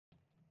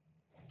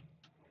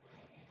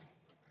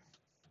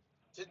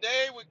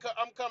Today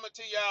I'm coming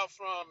to y'all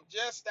from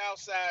just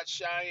outside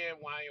Cheyenne,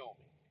 Wyoming.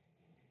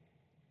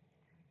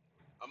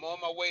 I'm on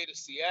my way to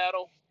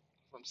Seattle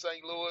from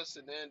St. Louis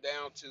and then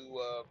down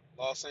to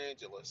Los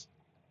Angeles.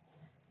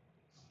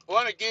 I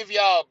want to give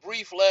y'all a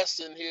brief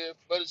lesson here,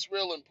 but it's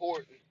real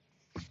important.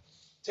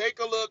 Take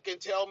a look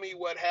and tell me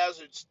what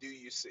hazards do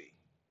you see.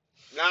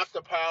 Not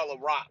the pile of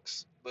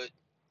rocks, but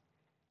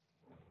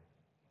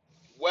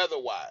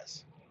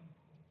weather-wise.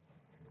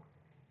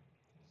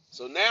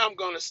 So now I'm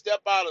going to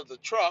step out of the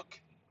truck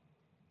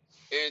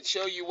and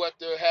show you what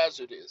the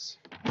hazard is.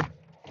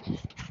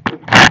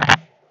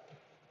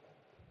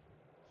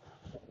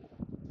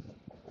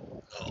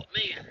 Oh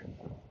man,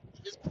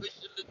 it's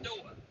pushing the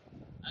door.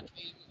 I can't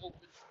even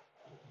open it.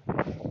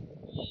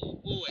 Oh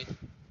boy.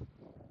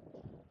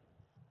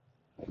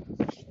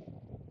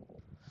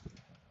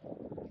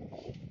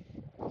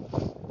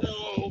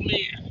 Oh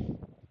man.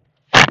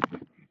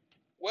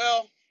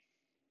 Well,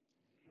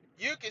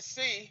 you can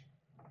see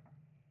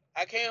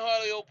I can't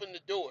hardly open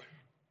the door,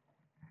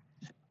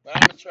 but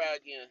I'm gonna try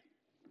again.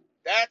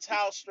 That's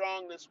how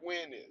strong this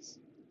wind is.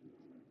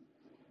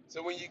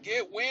 So when you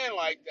get wind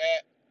like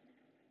that,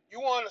 you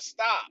want to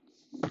stop.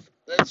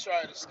 Let's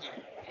try this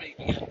again.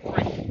 Maybe get a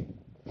break.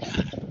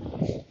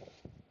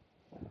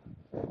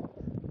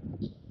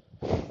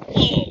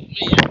 Oh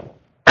man.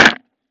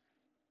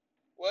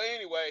 Well,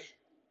 anyway,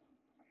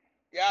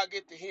 y'all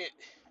get the hint.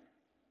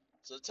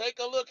 So take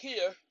a look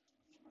here.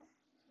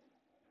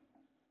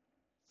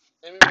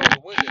 Let me roll the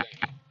window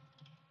down.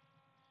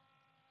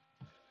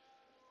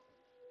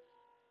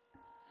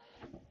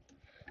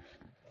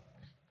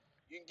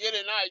 You can get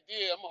an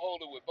idea. I'm gonna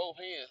hold it with both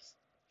hands.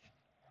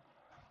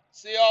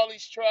 See all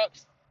these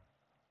trucks,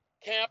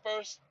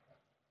 campers.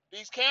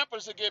 These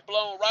campers will get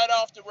blown right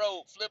off the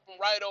road, flip them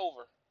right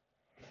over.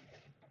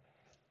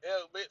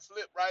 They'll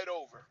flip right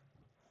over.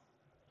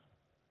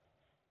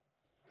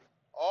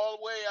 All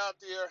the way out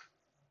there.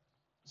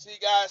 See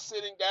guys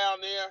sitting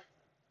down there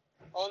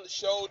on the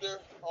shoulder.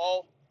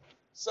 All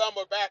some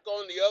are back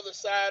on the other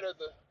side of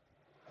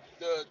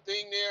the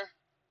thing there.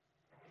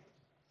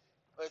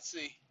 Let's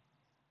see.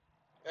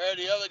 There are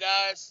the other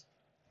guys.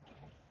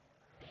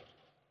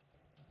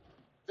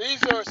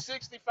 These are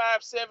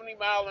 65, 70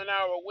 mile an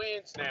hour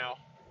winds now.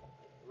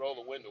 Roll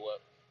the window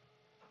up.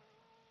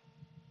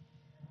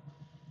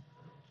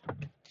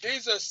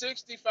 These are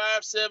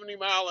 65, 70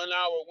 mile an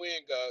hour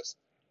wind gusts,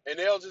 and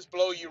they'll just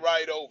blow you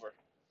right over.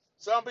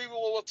 Some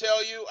people will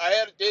tell you, I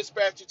had a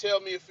dispatcher tell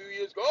me a few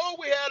years ago, oh,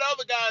 we had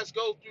other guys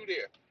go through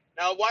there.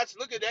 Now watch,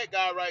 look at that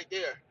guy right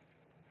there.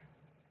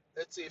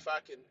 Let's see if I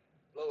can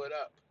blow it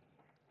up.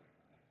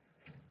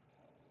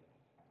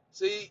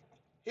 See,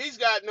 he's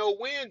got no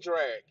wind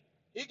drag.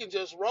 He can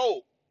just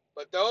roll.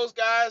 But those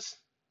guys,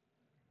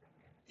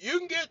 you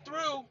can get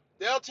through.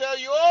 They'll tell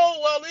you, oh,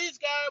 well, these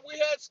guys, we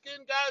had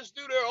skin guys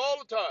do there all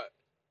the time.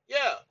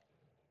 Yeah,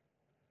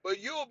 but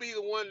you'll be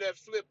the one that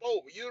flip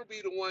over. You'll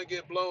be the one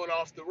get blown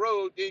off the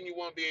road. Then you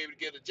won't be able to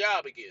get a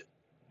job again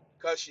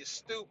because you're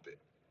stupid.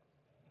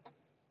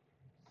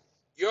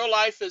 Your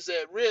life is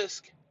at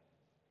risk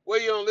where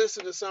you don't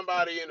listen to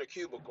somebody in a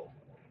cubicle.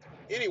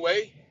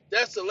 Anyway,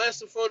 that's the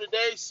lesson for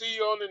today. See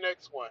you on the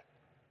next one.